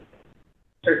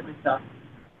insert myself.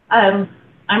 I'm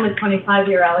a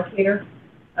 25-year allocator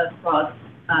across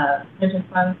pension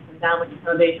funds, endowments, and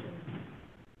foundations,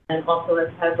 and also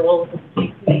have had roles as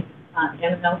GP and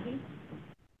MLP.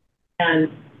 And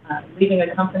leading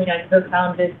a company, I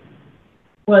co-founded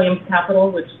Williams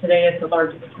Capital, which today is the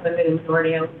largest limited and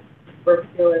minority-owned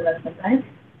broker-dealer investment bank.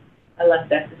 I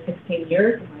left after 16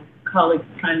 years. My colleagues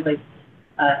kindly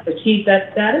achieved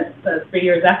that status 3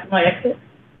 years after my exit.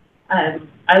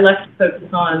 I left to focus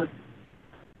on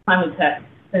climate tech,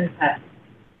 fintech,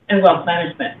 and wealth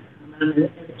management. I'm an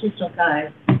institutional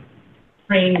guy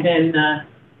trained in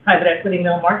private equity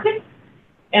middle market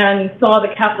and saw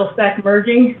the capital stack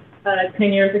merging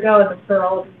 10 years ago, as I'm sure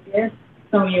all of you did.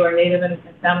 Some of you are native in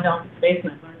family office space,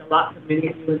 and I've learned a lot from many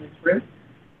of you in this room.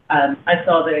 I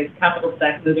saw the capital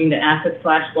stack moving to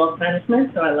asset/wealth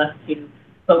management, so I left to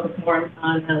focus more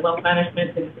on wealth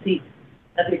management and seat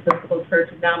at the Episcopal Church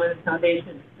Endowment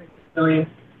Foundation, $6 million,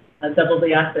 doubled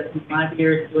the assets in 5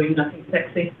 years, doing nothing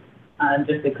sexy.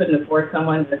 Just they couldn't afford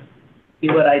someone to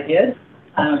do what I did.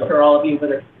 I'm sure all of you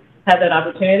would have had that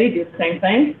opportunity, do the same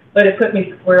thing, but it put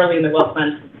me squarely in the wealth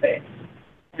management space.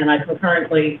 And I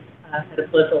concurrently had a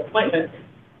political appointment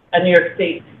at New York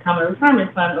State Common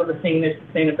Retirement Fund overseeing their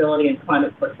sustainability and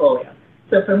climate portfolio.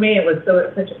 So for me, it was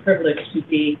such a privilege to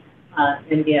be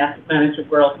in the asset management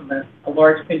world from a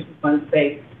large pension fund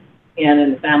space and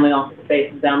in the family office space,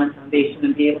 endowment foundation,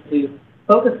 and be able to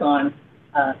focus on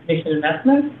mission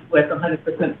investments with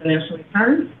 100% financial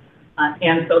returns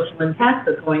and social impact.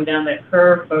 So going down that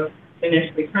curve, both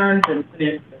financial returns and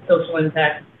social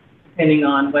impact, depending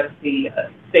on what the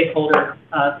stakeholder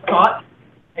thought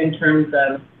in terms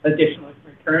of additional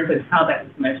returns and how that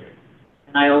was measured.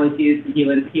 And I always use the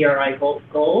UN PRI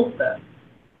goals. The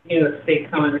New York State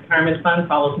Common Retirement Fund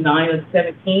follows 9 of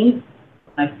 17.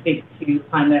 I speak to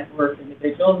high net worth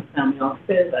individuals, family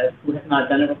offices who have not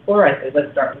done it before. I say,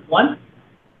 let's start with one,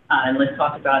 and let's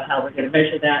talk about how we're going to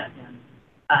measure that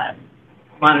and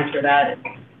monitor that and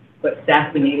what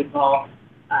staff we need involved.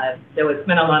 So it's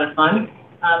been a lot of fun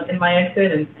in my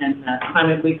exit, and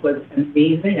Climate Week was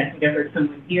amazing. I think I heard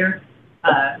someone here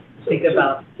speak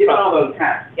about... Given all those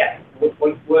hats, yes.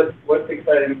 What's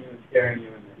exciting you and scaring you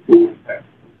in this context?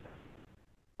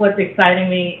 What's exciting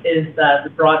me is the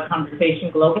broad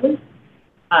conversation globally.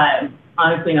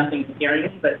 Honestly, nothing scaring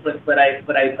me, but what I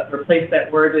replaced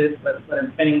that word is what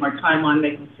I'm spending more time on,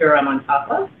 making sure I'm on top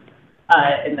of.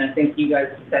 And I think you guys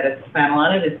said at the panel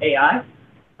on it, is AI.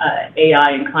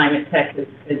 AI and climate tech has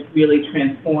really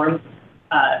transformed,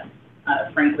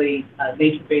 frankly,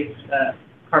 nature-based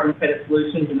carbon credit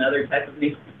solutions and other types of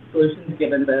nature solutions,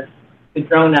 given the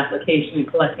drone application and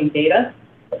collecting data.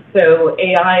 So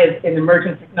AI is in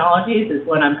emerging technologies is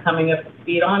what I'm coming up to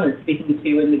speed on, and speaking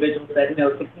to individuals that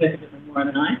know significantly more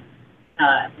than I,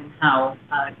 and how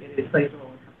it plays a role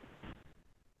in companies.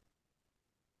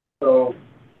 So,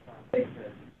 thanks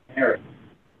to Eric.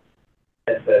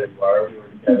 As we were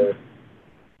together,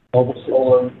 mobile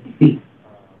solar,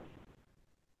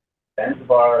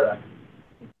 Zanzibar,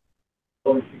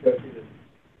 so we should go through this.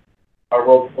 Our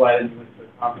world collided, we went to a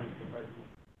conference with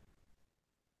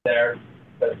there,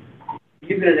 but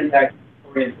you've been an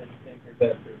impact-oriented thinker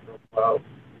investor for a while.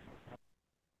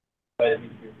 Invited me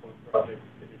to your post-project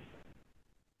edition.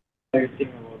 How are you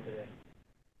seeing the world today?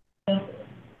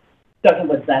 Talking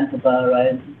about Zanzibar,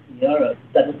 right, in Europe,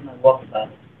 that was my walkabout.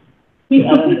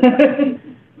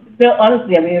 So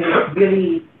honestly, I mean, it was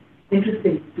really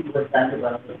interesting to see what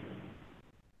Zanzibar was.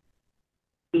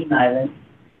 Green island.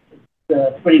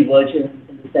 It's pretty virgin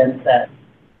in the sense that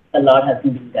a lot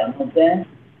hasn't been done up there.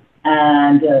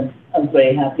 And I was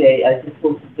very happy. I just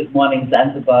posted Good Morning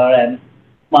Zanzibar, and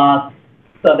Mark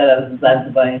saw that I was in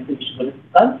Zanzibar and said, "You should go to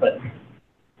the conference."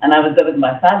 And I was there with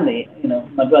my family, you know,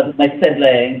 my brother, my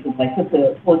siblings, and my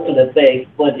sister hosted a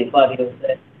big birthday party over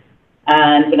there.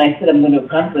 And when I said I'm going to a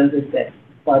conference, they said,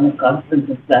 "Foreign conference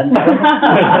in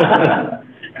Zanzibar."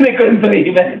 They couldn't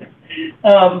believe it.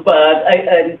 But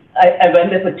I went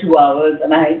there for 2 hours,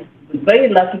 and I was very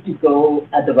lucky to go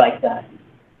at the right time,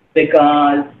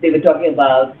 because they were talking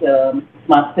about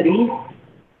smart cities,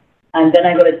 and then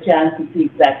I got a chance to see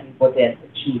exactly what they had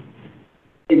achieved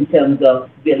in terms of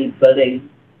really building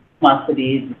smart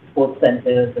cities, sports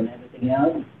centers, and everything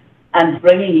else, and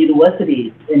bringing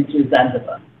universities into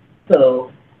Zanzibar.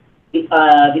 So the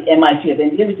MIT of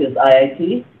India, which is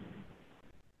IIT,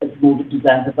 has moved to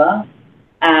Zanzibar,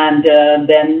 and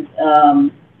then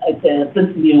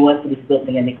Princeton University is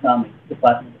opening an economics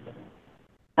department.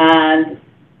 And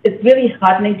it's really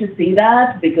heartening to see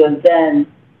that, because then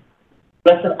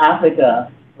the rest of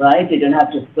Africa, right, they don't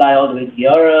have to fly all the way to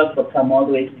Europe or come all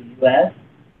the way to the US.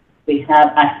 they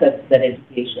have access to their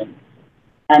education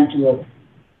and to a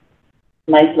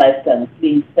nice lifestyle,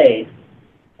 clean space,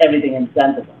 everything in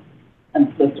Zanzibar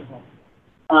and close to home.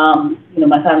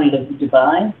 My family lives in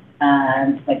Dubai,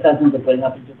 and my cousins are growing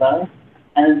up in Dubai,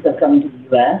 and they're coming to the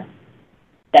U.S.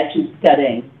 They're actually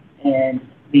studying in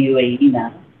the UAE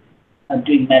now,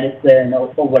 doing medicine or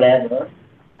whatever.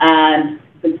 And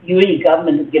the UAE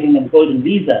government is giving them golden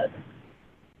visas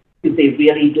because they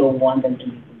really don't want them to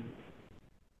leave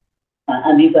the UAE.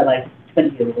 And these are like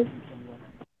 20-year-olds and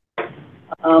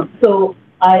 21. So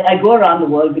I go around the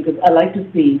world because I like to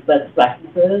see best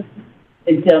practices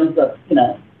in terms of,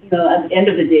 at the end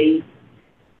of the day,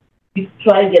 we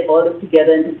try to get all this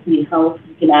together and to see how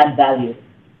you can add value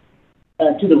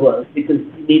to the world, because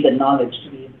you need the knowledge to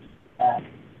be able to do that.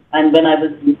 And when I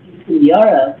was in Eastern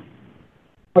Europe,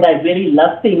 what I really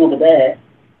love seeing over there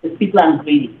is people aren't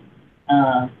greedy.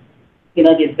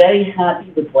 They're very happy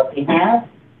with what they have.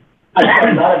 I've got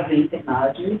a lot of green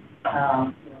technology,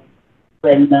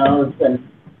 windmills and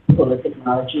solar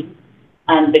technology.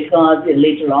 And because they're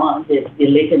later on, they're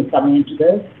later in coming into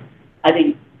this, I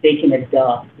think they can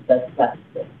adopt the best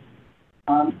practices.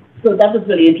 So that was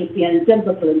really interesting. And in terms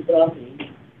of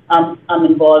philanthropy, I'm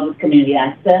involved with community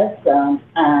access.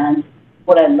 And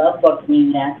what I love about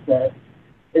community access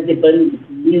is they're building these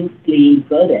new, clean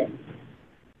buildings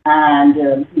and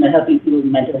helping people with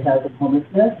mental health and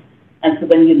homelessness. And so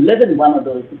when you live in one of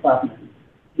those apartments,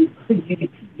 your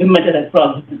mental health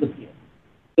problems disappear.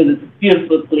 Because it's a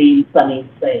beautiful, clean, sunny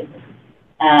space.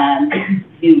 And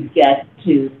you get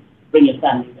to bring your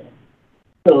family there.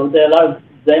 So there are a lot of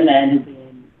women who've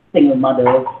been single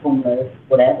mothers, homeless,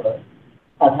 whatever,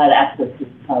 have had access to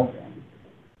housing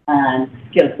and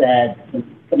skill sets and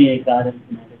community gardens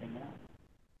and everything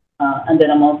else. And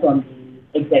then I'm also on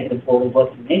the executive board of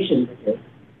Working Nation, which is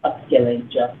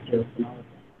upskilling, job skills, and all of that.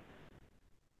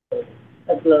 So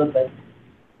that's a little bit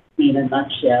in a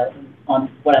nutshell on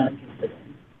what I'm interested in.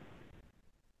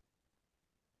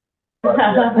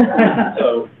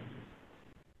 So,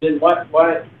 then why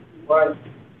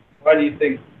do you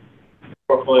think the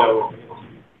portfolio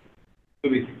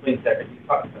moving to clean tech? You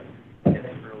talked about it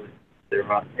earlier. There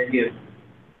are maybe a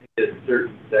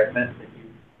certain segment that you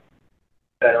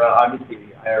said about. Obviously,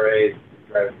 the IRA is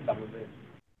driving some of it.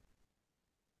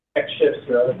 Tech shifts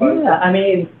or otherwise. Yeah, I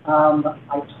mean, I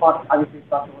talked a little bit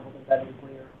about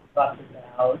nuclear. Talked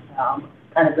about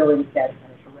kind of building that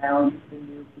kind of around the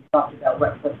new. We talked about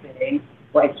retrofitting,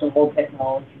 like some old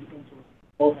technology into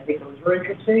old. I think those are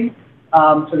interesting.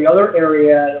 So the other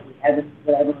area that I haven't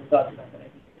really talked about that I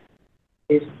think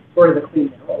is sort of the clean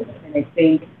minerals. And I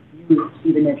think you,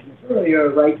 Stephen, mentioned this earlier,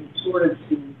 right? You sort of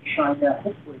see China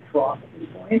hopefully trough at this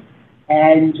point,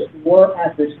 and we're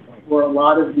at this point where a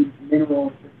lot of these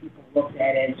minerals that people looked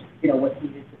at as what's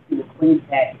needed to fuel clean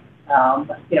tech,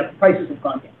 prices have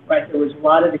gone down. Right? There was a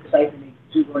lot of excitement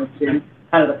exuberance in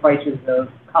kind of the prices of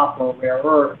copper, rare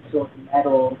earth, silicon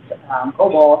metals,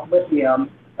 cobalt, lithium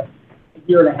a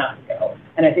year and a half ago.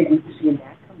 And I think we've seen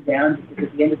that come down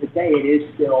because at the end of the day, it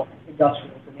is still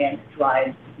industrial demand that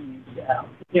drives these,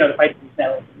 the price of these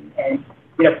metals and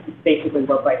basically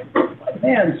what prices of supply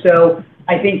demand. So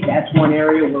I think that's one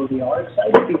area where we are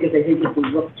excited because I think if we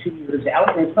look 2 years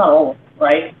out, and it's not all of them,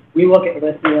 right? We look at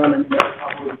lithium and I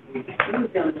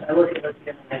look at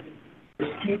lithium and I think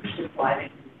there's huge supply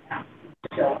that can happen.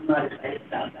 So I'm not excited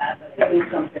about that, but I think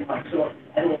something like silicon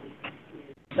metal is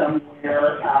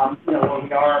somewhere, where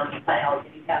we are kind of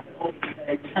allocating capital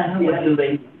because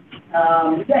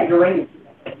uranium.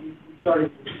 We started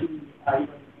to see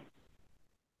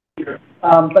uranium.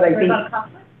 But I think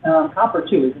copper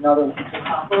too is another one. So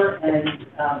copper and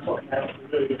silicon metal are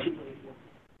really the two ways.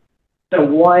 So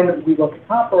one, we look at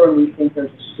copper and we think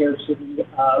there's a scarcity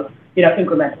of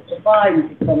incremental supply. We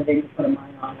think some of things to put a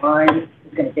mine online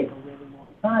is going to take a really long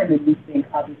time, and we think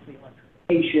obviously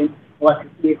electrification,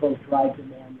 electric vehicles drive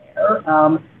demand there.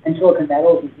 And silicon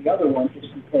metals is the other one,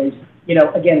 just because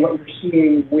again, what you're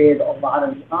seeing with a lot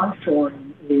of the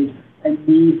onshoring is a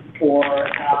need for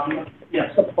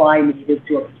supply needed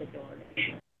to a particular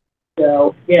nation.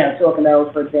 So silicon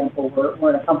metals, for example, we're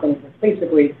in a company that's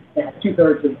basically has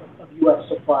 2/3 of U.S.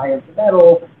 supply of the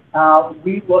metal.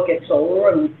 We look at solar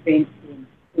and we think in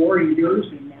 4 years,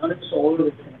 the amount of solar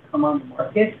that's going to come on the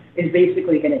market is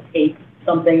basically going to take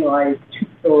something like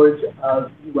 2/3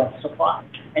 of U.S. supply.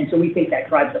 And so we think that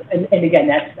drives up. And again,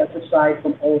 that's aside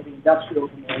from all of the industrial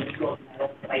demand that silicon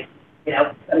metal, like,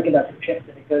 semiconductor chips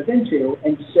that it goes into.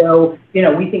 And so,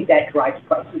 we think that drives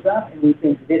prices up, and we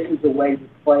think this is a way to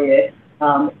play it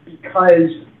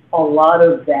because a lot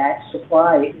of that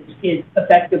supply is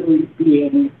effectively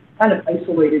being kind of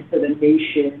isolated to the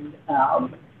nation,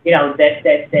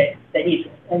 that needs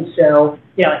it. And so,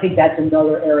 I think that's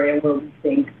another area where we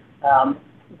think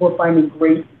we're finding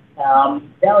great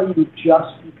value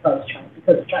just because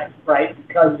of China, right?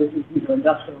 Because these are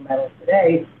industrial metals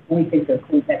today, and we think they're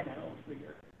clean tech metals for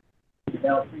years. In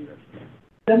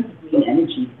terms of green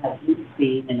energy, have you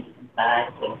seen any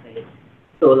impact of, say,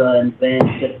 solar and wind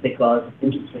just because of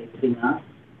interest rates being up?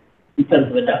 In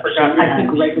terms of adoption? I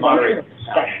think moderator.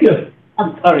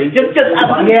 I'm sorry, just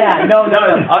yeah, no.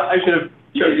 I should have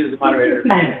chose you as the moderator.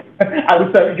 I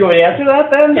was sorry. Do you want to answer that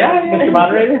then? Yeah. Mr.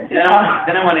 Moderator? Then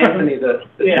I want Anthony the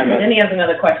Then he has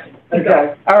another question.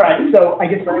 Okay. All right. So I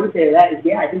guess what I would say to that is,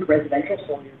 I think residential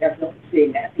solar, you're definitely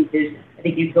seeing that because I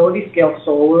think utility scale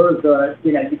solar, the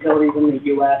utilities in the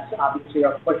U.S. obviously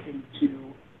are pushing to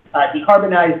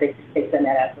decarbonize. They send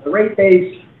that out to the rate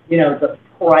base. The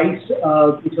price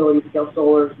of utility scale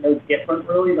solar is no different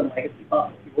really than legacy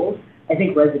fossil fuels. I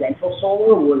think residential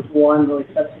solar was one really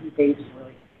subsidy-based,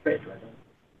 really interest-driven.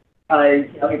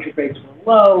 Interest rates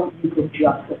were low. You could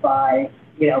justify,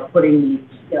 putting these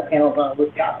panels on a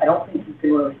rooftop. I don't think you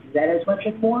can really do that as much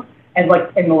anymore. And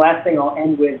the last thing I'll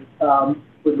end with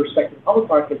respect to the public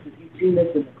markets is you've seen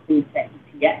this in the clean tech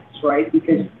ETFs, right?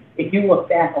 Because if you look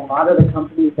back, a lot of the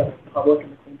companies that were public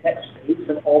in the clean tech space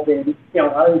have all been, a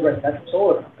lot of these residential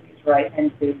solar companies, right?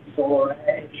 And big solar,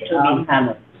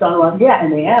 panels. Sunrun, yeah,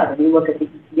 and they have. And you look at the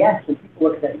ETFs, and people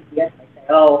look at that ETFs and they say,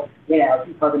 oh,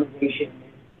 decarbonization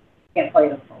can't play in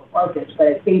the public markets. But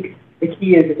I think the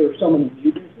key is that there are so many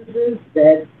new businesses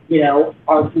that,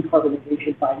 are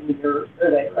decarbonization 5 years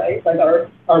today, right? Like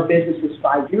our businesses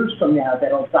 5 years from now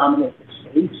that'll dominate the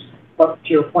space. But to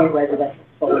your point, residential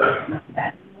solar is not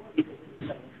that anymore because it's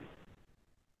so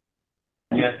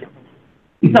Yes.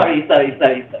 Sorry.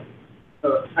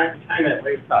 So time it,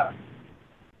 wait, stop.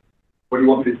 What do you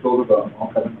want me to talk about,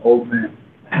 Mark? I'm an old man.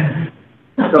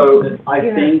 So I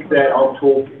think that I'll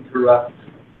interrupt,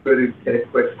 further get a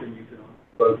question you can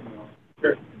ask both of them.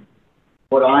 Sure.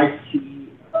 What I see,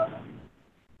 got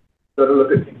to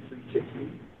look at things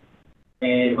 360,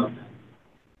 and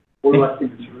all of us in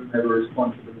this room have a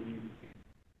responsibility.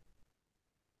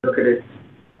 Look at it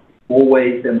more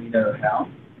ways than we know how,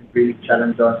 and really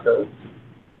challenge ourselves.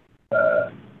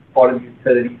 Part of the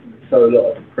utilities and the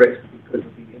solar are depressed because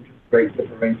of the interest rate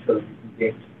differential you can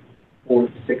get 4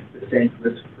 to 6%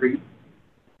 risk free.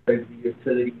 So the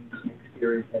utilities next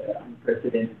year is at an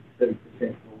unprecedented 30%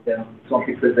 roll down. It's not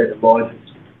because they're the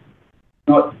largest,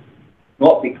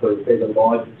 not because they're the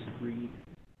largest green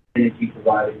energy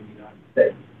provider in the United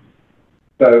States.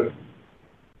 So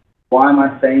why am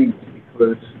I saying this?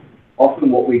 Because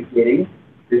often what we're getting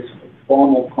is far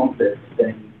more complex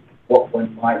than what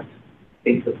one might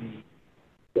think of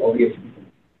the obvious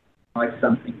reason why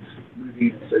something's moving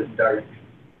in a certain direction.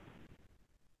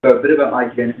 So a bit about my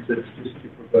genesis, just to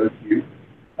provoke you.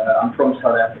 I'm from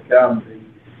South Africa. I'm the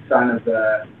son of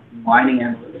a mining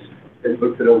analyst that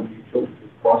worked at Old Mutual, which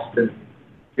is Boston,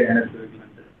 Johannesburg,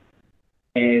 London.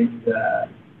 And,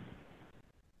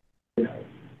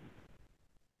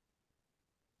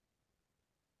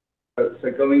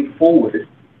 so going forward,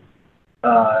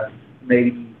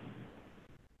 maybe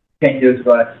 10 years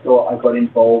ago, I got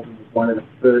involved and was one of the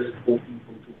first 4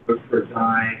 people to work for a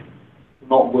guy,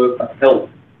 not work, but help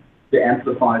to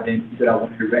amplify them. He said, I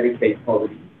want to eradicate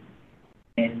poverty.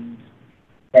 And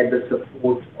had the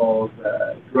support of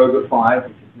Droga 5,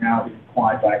 which has now been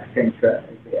acquired by Accenture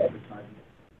as their advertising.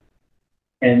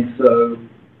 And so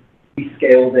we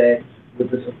scaled that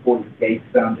with the support of the Gates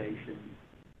Foundation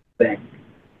Bank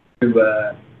to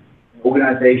an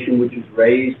organization which has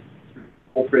raised through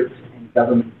corporate and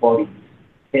government bodies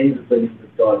tens of billions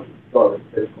of dollars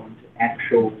that have gone to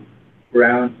actual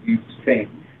ground use change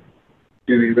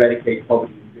to eradicate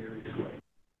poverty in various ways.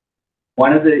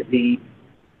 One of the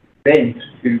events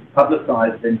to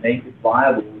publicize and make it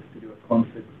viable was to do a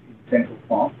concert in Central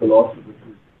Park, the last of which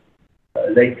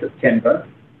was late September,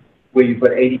 where you've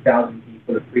got 80,000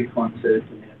 people, a free concert,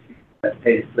 and then a few that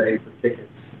pay to play for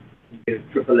tickets. You get a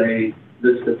AAA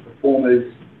list of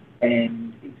performers,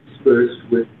 and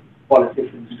interspersed with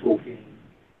politicians talking,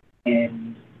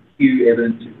 and Hugh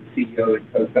Evans, who's the CEO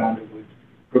and co-founder, would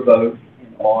provoke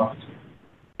and ask,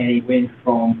 and he went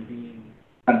from being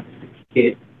kind of just a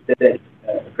kid that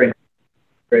a friend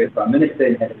of Prime Minister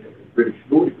and had a British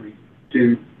law degree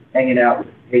to hanging out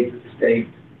with heads of state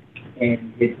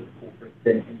and heads of corporates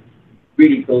and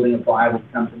really building a viable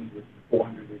company with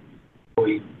 400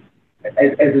 employees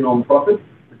as a non-profit,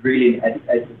 but really an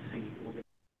advocacy organization.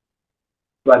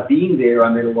 By being there, I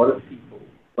met a lot of people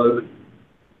globally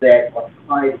that are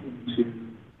tied into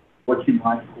what you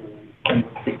might call and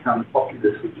what's become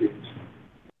populist, which is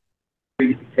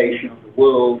unification of the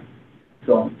world,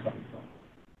 so on and so on and so on.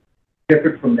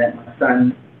 Separate from that, my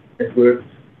son has worked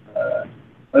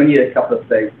only at a couple of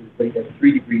places, but he has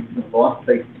 3 degrees. In the last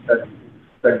place he studied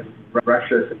was in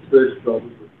Russia. So his first job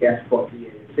was with Gazprom,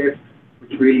 BASF,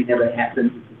 which really never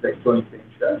happened, which was a joint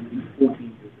venture. He was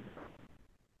 14 years ago.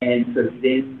 And so he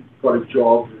then got a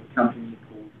job with a company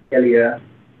called Telia,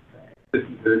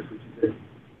 50 Hertz, which is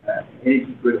an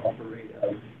energy grid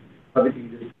operator, publicly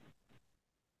listed.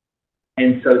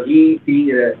 And so he,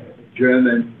 being a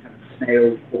German kind of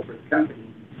snail corporate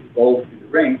company, evolved through the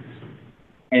ranks.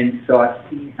 And so I've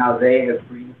seen how they have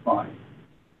greenified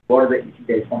a lot of the energy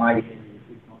they buy in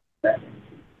is not that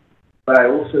energy. But I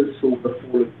also saw the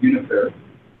fall of Uniper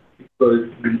because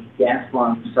the gas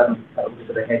line was suddenly cut off,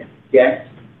 so they had gas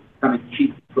coming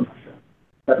cheap from Russia.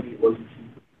 Suddenly it wasn't cheap.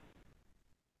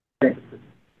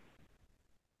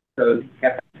 So the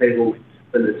cap table went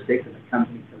ballistic and the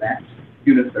company collapsed.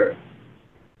 Uniper,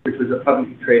 which was a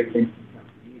publicly traded energy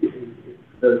company,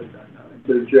 those who don't know. And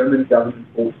so the German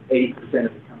government bought 80%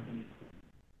 of the company to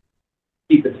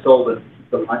keep it solvent, keep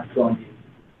the lights on.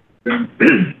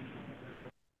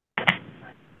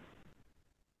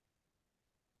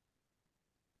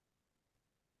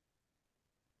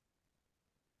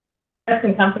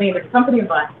 Company, the company of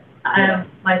what?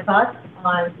 My thoughts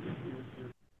on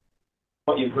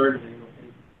What you've heard,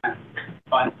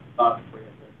 final thoughts for you.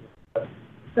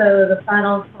 so the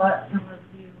final thought and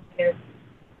review is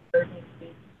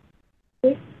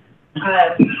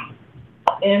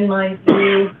in my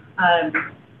view,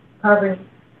 carbon.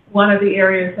 One of the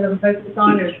areas that I'm focused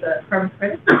on is the carbon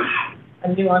credit, a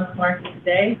nuanced market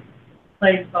today,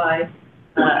 plagued by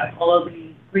all of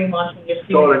the greenwashing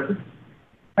issues.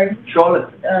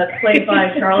 Charlatans. Played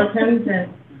by charlatans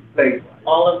and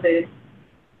all of the,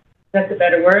 that's a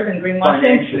better word than greenwashing.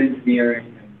 Financial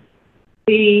engineering.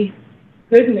 The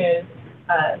good news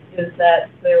is that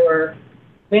there were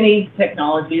many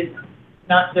technologies,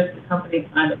 not just the company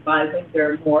I'm advising,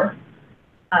 there are more,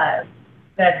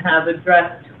 that have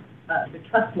addressed the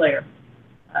trust layer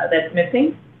that's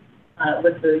missing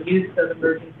with the use of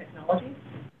emerging technologies.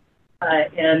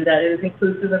 And that is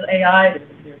inclusive of AI.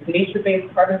 There's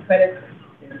nature-based carbon credits,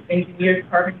 there's engineered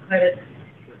carbon credits,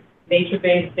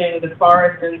 nature-based in the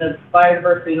forest and the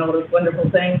biodiversity and all those wonderful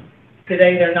things.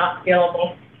 Today, they're not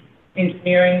scalable.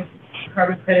 Engineering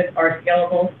carbon credits are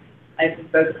scalable. I've been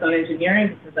focused on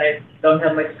engineering because I don't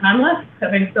have much time left,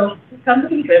 having built two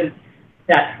companies, and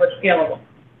that's what's scalable.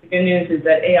 The good news is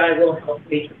that AI will help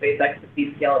nature-based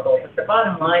expertise scalable. But the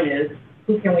bottom line is,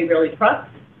 who can we really trust?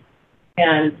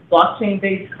 And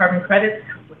blockchain-based carbon credits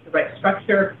with the right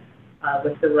structure,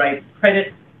 with the right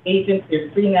credit agents.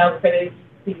 There's 3 now credit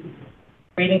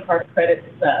rating carbon credits,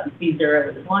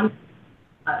 C0 is one.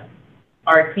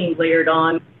 Our team layered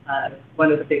on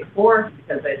one of the big 4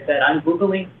 because I said I'm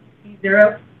Googling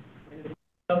C0.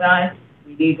 Guys,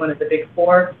 we need one of the big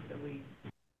 4. So we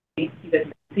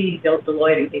PwC,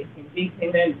 Deloitte, and KPMG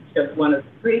came in, chose one of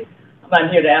the 3. I'm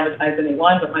not here to advertise any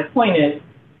one, but my point is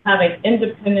having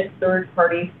independent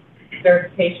third-party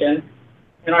verification,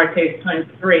 in our case times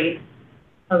 3,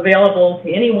 available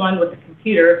to anyone with a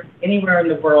computer anywhere in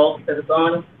the world that is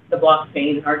on the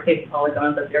blockchain, in our case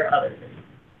Polygon, but there are others,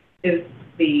 is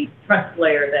the trust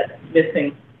layer that's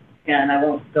missing. And I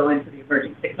won't go into the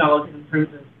emerging technologies in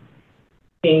terms of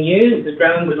being used, the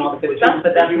drones and all the good stuff,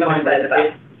 but that's what I'm excited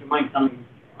about. Would you mind coming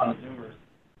on the Zoomers,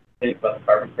 think about the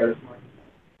carbon credits market?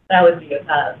 That would be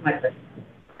my question.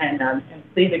 And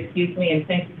please excuse me, and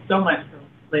thank you so much for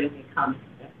letting me come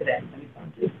today.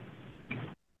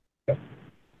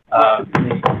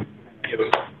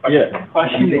 Yeah,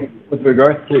 question with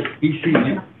regards to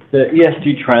the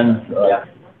ESG trends.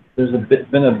 There's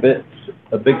been a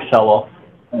big sell-off,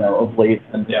 of late,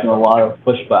 and there's been a lot of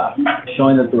pushback,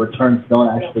 showing that the returns don't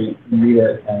actually meet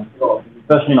it, and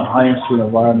especially in a high interest rate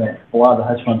environment, a lot of the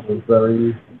hedge funds are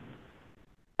very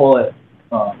bullish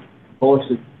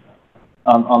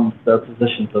on their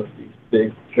positions of these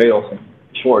big trade-offs and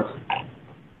shorts.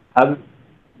 How do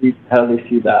they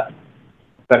see that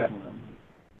affecting them?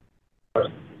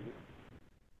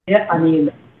 Yeah, I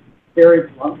mean, very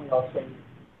bluntly, I'll say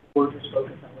we're just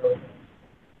focused on those things.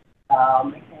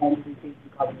 And we think the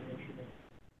government initiative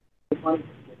is money to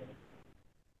give it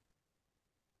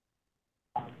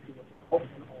to help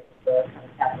and all the kind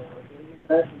of capital allocating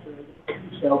investments.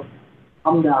 So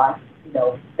I'm not,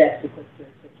 best equipped to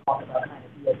talk about kind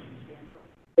of ESG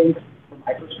standpoint. From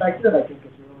my perspective, I think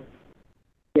it's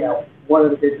really, what are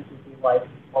the businesses we like,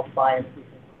 what clients we think.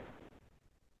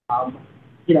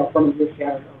 From a risk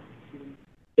standpoint.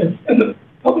 And the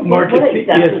public market. What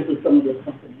exactly is some of those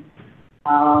companies?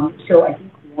 So I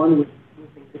think one would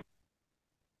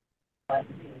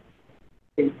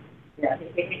But, yeah,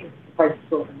 it's the price of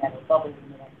silver metal double in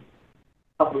the next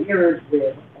couple of years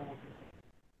with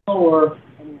all lower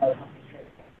and the other companies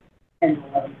trading 10 to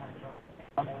 11 times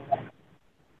over.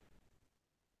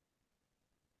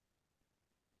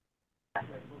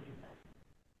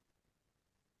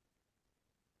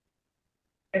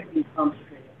 Every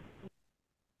concentrated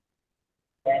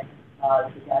that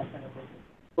the gas center was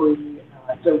free.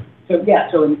 So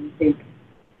and we think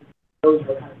those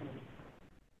are kind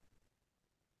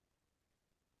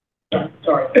of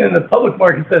sorry. In the public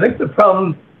markets, I think the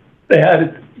problem they had is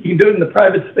you can do it in the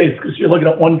private space because you're looking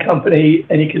at one company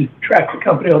and you can track the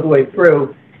company all the way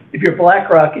through. If you're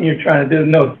BlackRock and you're trying to do,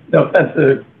 no offense to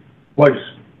the largest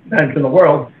manager in the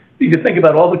world, you can think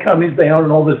about all the companies they own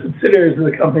and all the subsidiaries of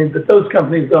the companies that those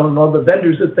companies own and all the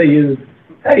vendors that they use.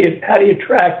 How do you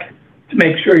track to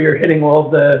make sure you're hitting all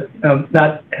the,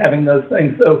 not having those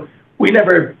things? So we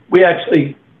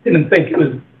actually didn't think it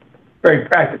was very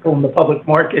practical in the public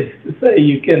markets to say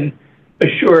you can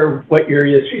assure what your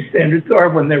ESG standards are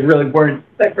when there really weren't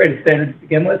that great a standard to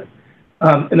begin with.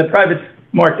 In the private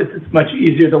markets, it's much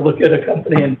easier to look at a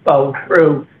company and follow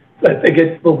through. So I think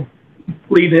it will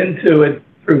bleed into it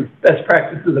through best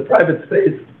practices of the private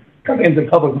space coming into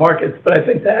public markets. But I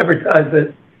think to advertise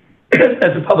it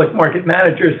as a public market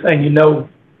manager saying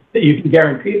that you can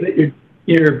guarantee that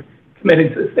you're committing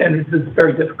to the standards is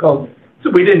very difficult. So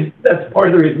that's part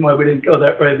of the reason why we didn't go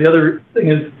that way. The other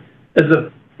thing is, as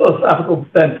a philosophical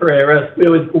bent for ARS, we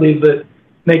always believe that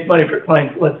make money for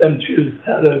clients, let them choose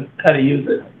how to use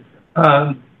it,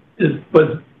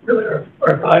 was really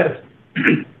our bias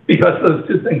because those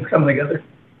two things come together.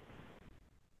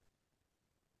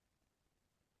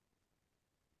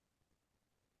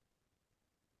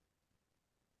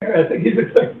 I think he's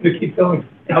expecting to keep going.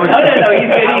 No, he's getting.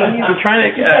 I'm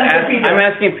trying to. I'm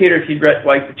asking Peter if he'd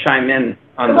like to chime in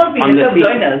on this.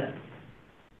 Join us.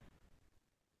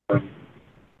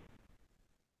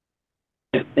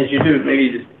 As you do, maybe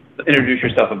just introduce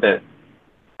yourself a bit.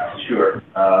 Sure.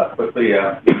 Quickly,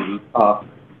 rooftop,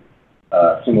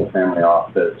 single-family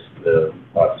office, the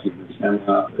students' family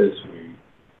office. We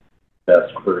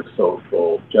invest for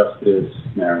social justice,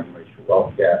 narrowing racial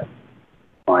wealth gap,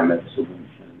 climate solutions,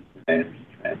 and energy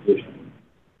transition.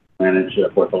 Manage a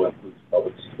portfolio includes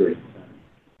public securities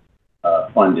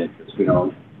and fund interest. We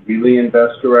don't really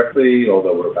invest directly,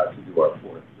 although we're about to do our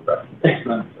fourth direct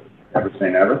investment. So never say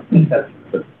never.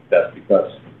 That's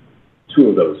because two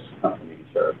of those companies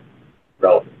are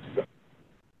relevant. So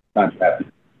I'm happy.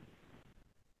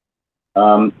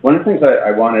 One of the things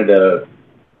I wanted to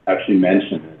actually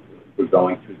mention is we're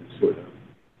going through this sort of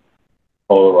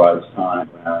polarized time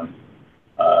around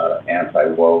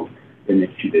anti-woke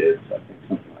initiatives. I think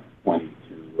something like 20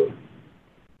 to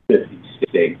 50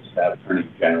 states have attorney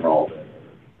general that are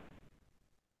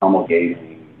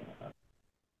promulgating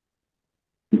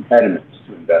impediments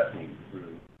to investing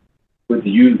with the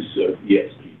use of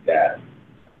ESG data,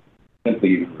 simply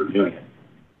even reviewing it.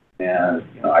 And,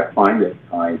 I find it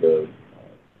kind of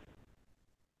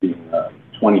being a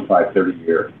 25,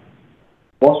 30-year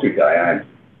Wall Street guy.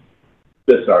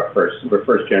 We're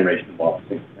first generation of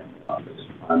single family office.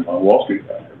 I'm a Wall Street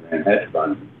guy. I ran a hedge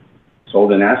fund,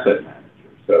 sold an asset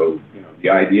manager. So, the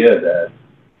idea that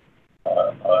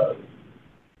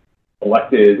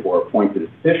elected or appointed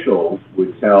officials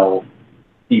would tell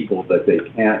people that they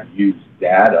can't use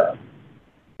data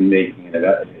in making in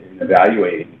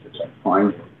evaluating, just I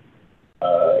find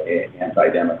it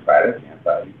anti-democratic,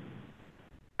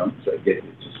 so it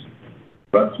just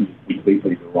runs me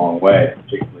completely the wrong way,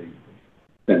 particularly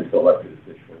since elected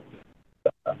officials,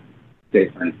 state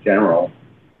attorneys general,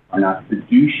 are not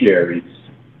fiduciaries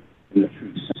in the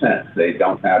true sense. They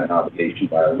don't have an obligation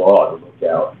by law to look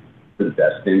out for the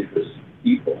best interests of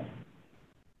people.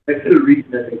 That's the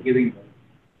reason that they're giving them.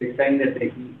 They're saying that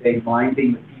they're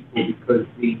minding the people because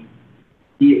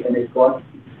and they've got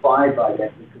inspired by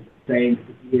that because it's saying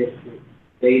that the ESG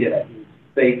data is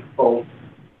fake, false,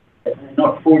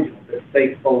 not fraudulent, but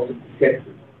fake, false, and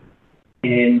deceptive.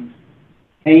 And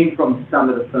came from some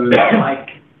of the firms like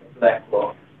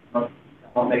BlackRock. I'm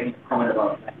not making a comment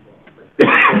about BlackRock, but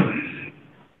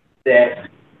that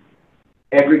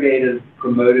aggregators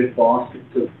promoted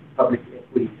baskets of public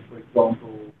equities, for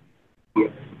example,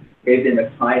 gave them a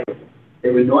title. They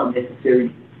were not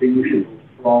necessarily distinguishable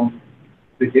from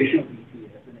traditional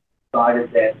ETFs, and they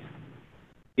decided that,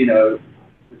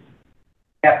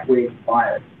 halfway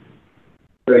biased.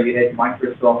 So you had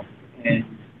Microsoft and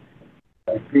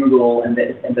Google, and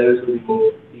those were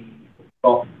the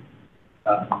top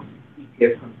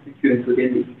ETF constituents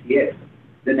within the ETF.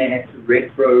 Then they had to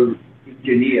retro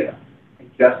engineer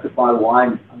and justify why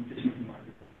I'm just using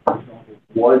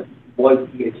was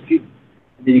ESG.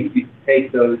 And then if you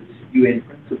take those UN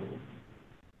principles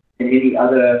and any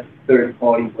other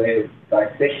third-party way of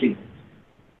dissecting it,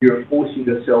 you're forcing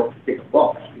yourself to tick a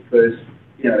box because,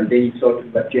 you know, then you're talking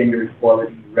about gender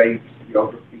equality, race,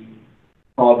 geography,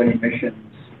 carbon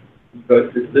emissions. You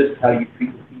go through this, how you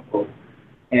treat the people,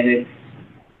 and it's,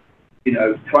 you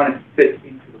know, trying to fit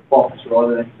into the box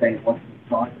rather than saying what's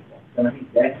inside the box. And I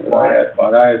think that's why.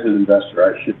 But I, as an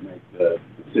investor, I should make the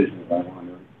decision if I want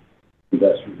to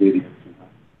invest with idiots.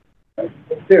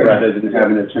 Rather than have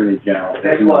an attorney general.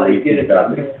 That's why they did it,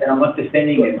 and I'm not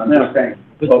defending him, I'm just saying.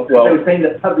 Well, they were saying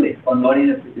the public are not in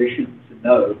a position to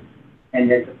know, and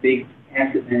that the big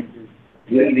asset managers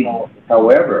really are.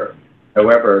 However,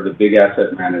 the big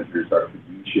asset managers are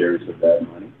fiduciaries of that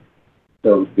money,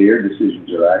 so their decisions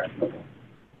are actionable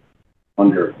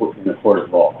in a court of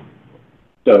law.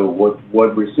 So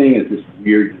what we're seeing is this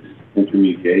weird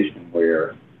intermediation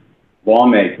where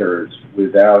lawmakers,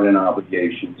 without an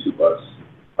obligation to us,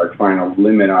 are trying to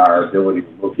limit our ability to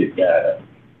look at data.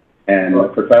 And the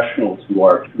professionals who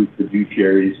are true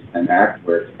fiduciaries and act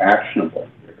where it's actionable,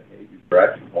 their behaviors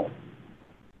are actionable,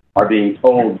 are being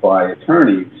told by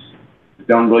attorneys that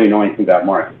don't really know anything about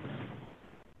markets.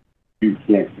 You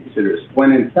can't consider this.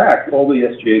 When in fact, all the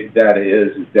SGA data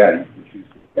is data. You can choose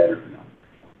to look at it or not.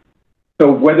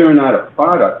 So whether or not a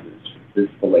product is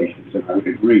fallacious, and I would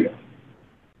agree with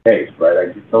case, right?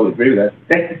 I totally agree with that.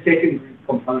 That's the second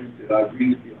component that I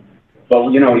agree with you on that. But,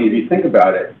 you know, if you think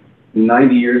about it,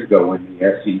 90 years ago when the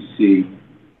SEC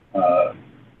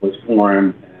was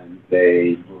formed and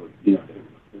they were, you know,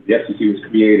 the SEC was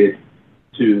created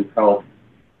to help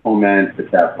foment the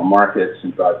capital markets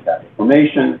and drive capital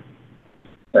formation,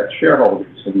 that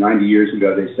shareholders, and 90 years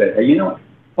ago they said, hey, you know what,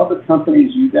 public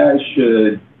companies, you guys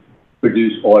should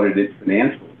produce audited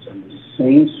financials. And the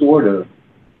same sort of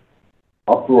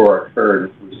uproar occurred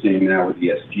as we're seeing now with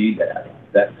ESG data.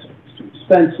 That's too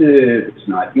expensive, it's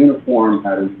not uniform,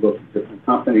 how do we look at different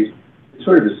companies? It's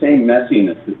sort of the same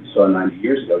messiness that we saw 90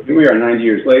 years ago. Here we are 90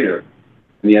 years later,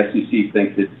 and the SEC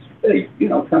thinks it's, hey, you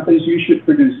know, companies, you should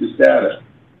produce this data.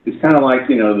 It's kind of like,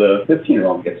 you know, the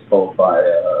 15-year-old gets told by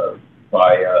a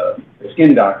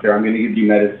skin doctor, I'm going to give you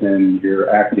medicine, your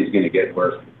acne is going to get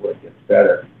worse before it gets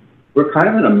better. We're kind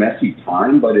of in a messy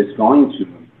time, but it's going to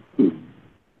improve.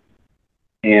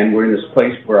 And we're in this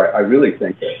place where I really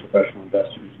think that professional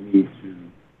investors need to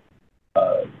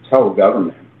tell the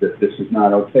government that this is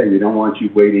not okay. We don't want you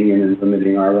wading in and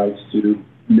limiting our rights to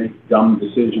make dumb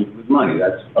decisions with money.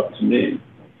 That's up to me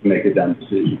to make a dumb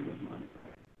decision with money.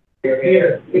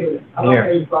 Peter, I don't know how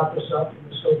you brought this up in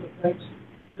the scope of things.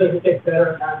 Does it get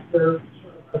better after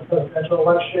sort of a presidential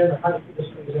election, or how do you think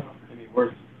this plays out?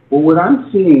 Well, what I'm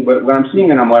seeing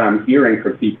and what I'm hearing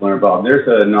from people involved, there's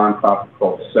a nonprofit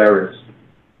called CERES,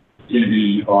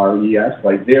 CERES,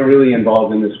 like they're really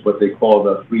involved in this, what they call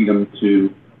the freedom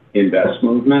to invest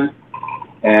movement.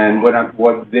 And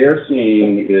what they're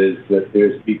seeing is that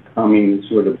there's becoming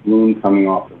sort of bloom coming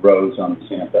off the rose on this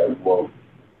anti-woke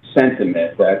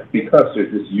sentiment that because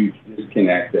there's this huge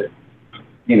disconnect that,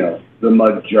 you know, the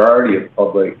majority of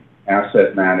public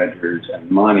asset managers and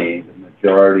money, the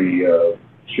majority of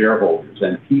shareholders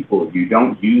and people, you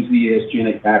don't use the ESG and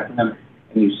attack them,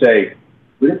 and you say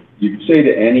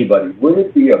to anybody, would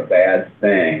it be a bad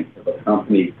thing if a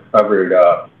company covered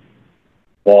up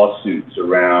lawsuits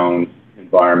around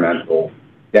environmental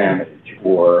damage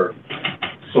or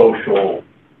social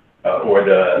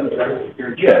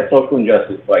social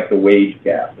injustice, like the wage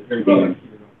gap between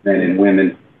men and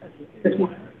women?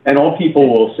 And all people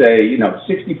will say, you know,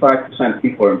 65% of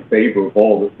people are in favor of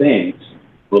all the things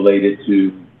related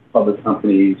to public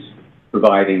companies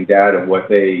providing data.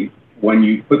 When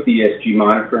you put the ESG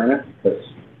moniker in it, because,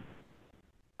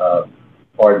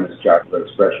 pardon this jocular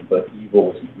expression, but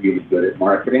evil is really good at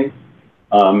marketing,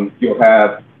 you'll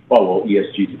have, well,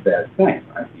 ESG is a bad thing,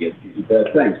 right? ESG is a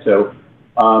bad thing. So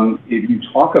if you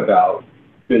talk about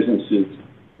businesses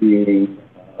being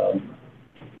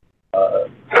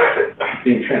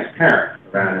transparent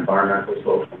around environmental,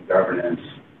 social, and governance,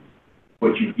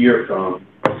 what you hear from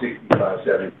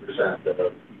 65–70% of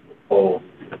people polled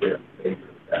is that they're in favor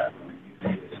of that. When you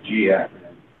use the ESG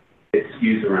acronym, it's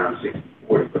used around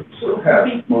 60–40, but you still have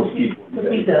most people. So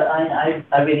Peter,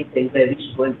 I really think that we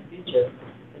should go in the future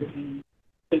that we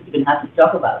should even have to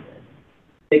talk about this,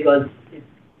 because it's,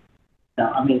 you know,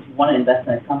 I mean, if you want to invest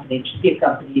in a company, it should be a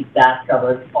company that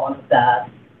covers all of that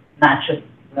naturally,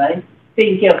 right?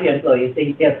 Taking care of your employees,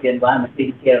 taking care of the environment,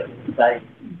 taking care of your society,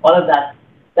 all of that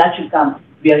should come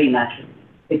very naturally.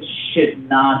 It should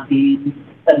not be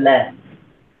a lens.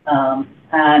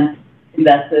 And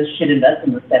investors should invest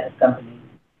in the set of companies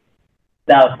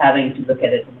without having to look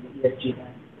at it from an ESG lens.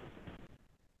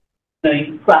 You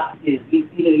can practice,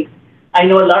 I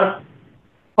know a lot of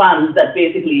funds that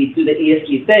basically do the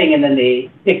ESG thing and then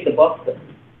they tick the boxes.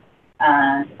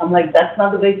 And I'm like, that's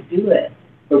not the way to do it.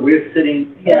 But we're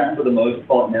sitting, for the most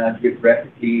part now,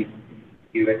 geographically in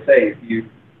the USA. If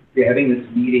you're having this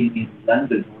meeting in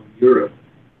London or Europe,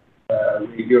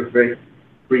 where you're very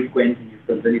frequent and you're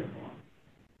familiar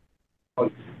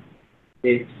with,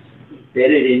 it's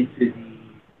embedded into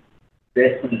the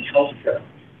investment culture,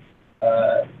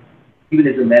 even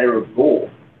as a matter of law.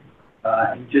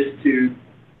 And just to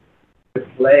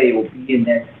play or be in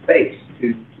that space,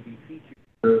 to be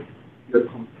featured, you're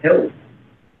compelled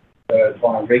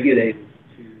by regulators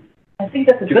I think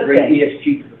that's a to good bring thing.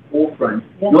 ESG to the forefront.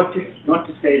 Yeah. Not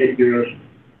to say that you're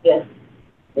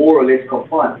more or less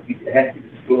compliant, but you have to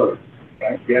disclose,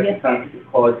 right? You have to come to the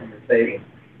cards in the table.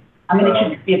 I mean, it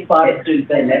should be a part of doing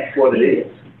business. And that's what it is,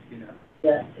 you know.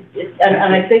 Yeah,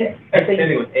 and I think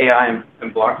with AI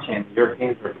and blockchain, the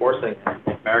Europeans are forcing it,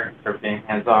 the Americans are being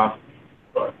hands off.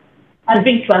 and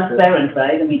being transparent,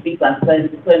 right? I mean, being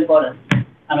transparent is so important.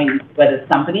 I mean, whether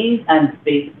it's companies and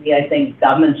basically, I think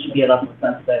governments should be a lot more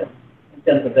transparent in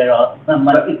terms of their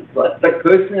money. But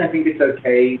personally, I think it's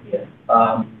okay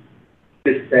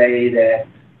to say that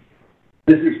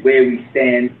this is where we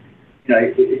stand. You know,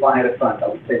 if I had a fund, I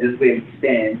would say this is where we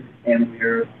stand, and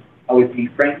I would be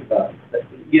frank about it.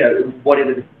 You know,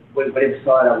 whatever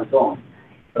side I was on.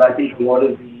 But I think a lot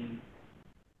of the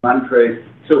mantras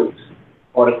tilt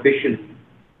artificially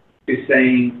to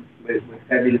saying we're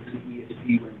fabulous in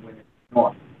ESG when it's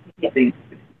not. I think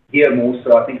here more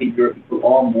so, I think in Europe people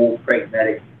are more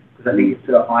pragmatic because I think it's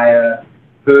a higher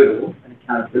hurdle and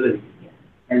accountability.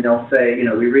 And they'll say, you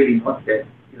know, we're really not that,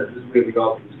 you know, this is where we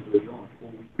are, this is where we aren't.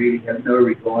 Or we really have no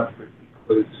regard for it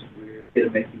because we're here to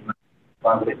make money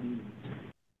by what it means.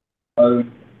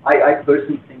 I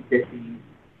personally think that the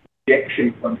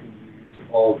projection continues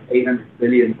of $800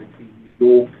 billion between New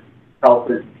York,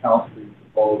 Calvin, and Calvin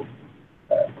of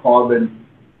carbon,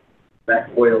 black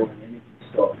oil, and energy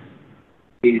stocks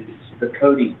is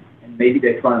draconian, and maybe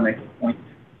they're trying to make a point,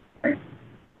 right?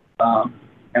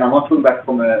 And I'm not talking about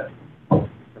from a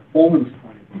performance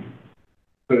point of view,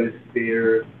 because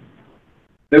their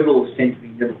liberals tend to be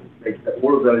liberals.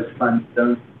 All of those funds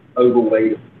don't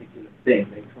overweight a particular thing.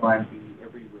 They try and be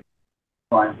everywhere,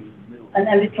 try and be in the middle.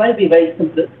 And they try to be very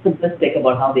simplistic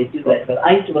about how they do it. But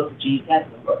I used to work for GE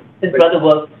Capital. His brother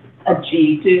worked at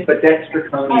GE too. But that's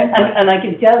draconian. And I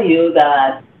can tell you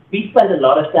that we spend a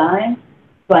lot of time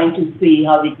trying to see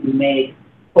how we can make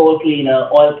coal cleaner,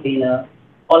 oil cleaner,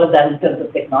 all of that in terms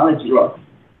of technology. Right.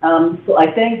 So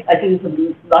I think it's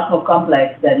a lot more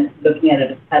complex than looking at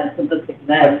it as a simplistic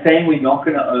lens. But saying we're not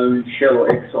going to own Shell or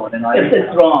Exxon, and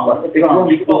It's wrong. It's wrong.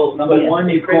 Because number one,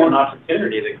 you create an can't.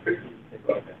 opportunity that could take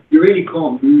off. You really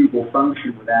can't move or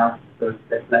function without those.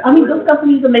 I mean, those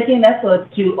companies are making an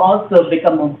effort to also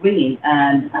become more green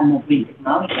and more green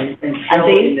technology. And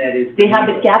they have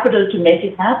the capital to make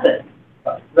it happen.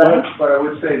 But I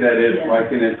would say that is like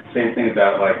the same thing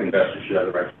about like investors should have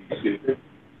the right to be stupid.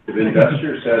 If an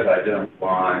investor says I don't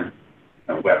want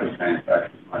weapons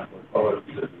manufacturers in my portfolio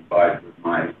because it abides with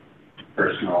my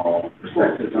personal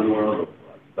perspectives on the world,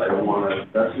 I don't want to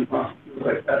invest in fossil fuels,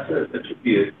 like that should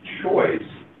be a choice.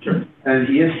 Sure. And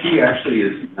ESG actually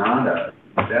is not a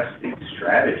investing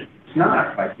strategy. It's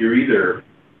not like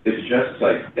it's just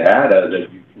like data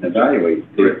that you can evaluate.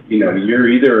 You're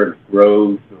either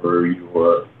growth or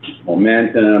your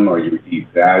momentum or your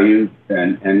deep value,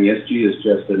 and ESG is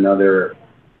just another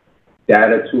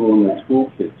data tool in the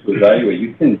toolkit to evaluate.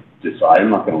 You can decide,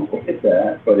 I'm not going to look at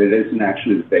that, but it isn't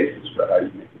actually the basis for how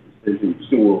you make a decision. You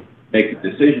still will make a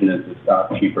decision as a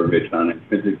stock cheaper, rich on an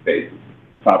intrinsic basis.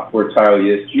 Top quartile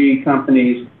ESG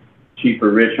companies,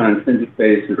 cheaper, rich on intrinsic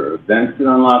basis, or events that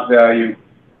unlock value.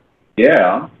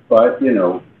 Yeah, but,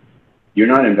 you're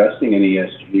not investing in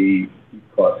ESG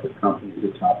because the company is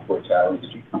a top quartile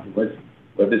ESG company.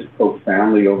 What is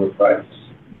profoundly overpriced,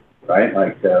 right?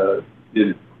 Like,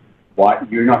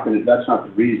 you're not going to, that's not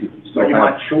the reason. So you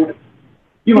might short it.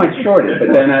 You might short it,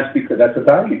 but then that's because that's a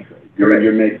value trade.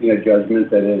 You're making a judgment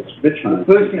that it's rich on.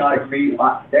 Personally, I agree.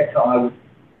 That's how I would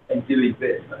do it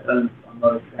best. I'm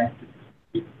not attracted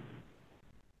to it.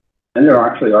 And there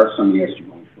actually are some ESG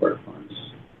long short funds.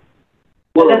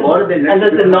 Well, a lot of them. And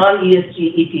there's a non-ESG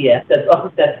ETF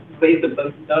that's raised $1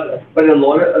 billion. But a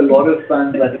lot of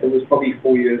funds, like it was probably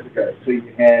 4 years ago. So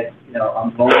you had,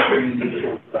 I'm long green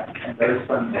and those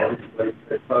funds obviously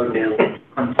the total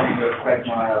container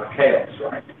quagmire of chaos,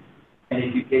 right? And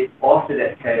if you get after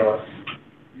that chaos,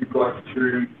 you got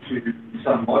through to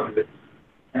some moderates.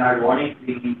 And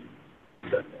ironically,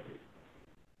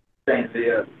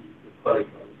 the colleague,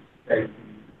 okay,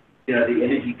 you know, the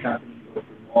energy companies or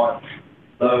Vermont,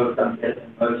 low, done better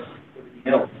than most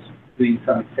everything else, doing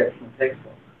some exceptional tech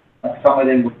stocks. Like some of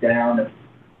them were down at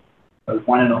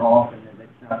 1.5, and then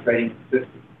they're now trading at 50.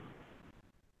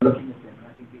 Looking at them,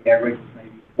 I think the average is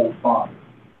maybe 4 or 5.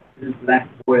 This is black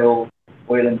oil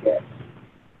and gas.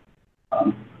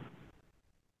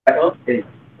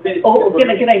 Anyway. Oh,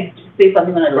 can I say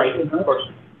something on that? Right, of course.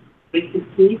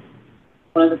 360,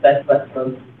 one of the best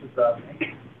restaurants to go.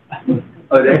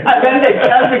 Oh, that's I meant it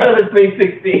just because it's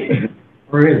 360.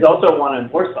 There's also one in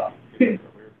Warsaw.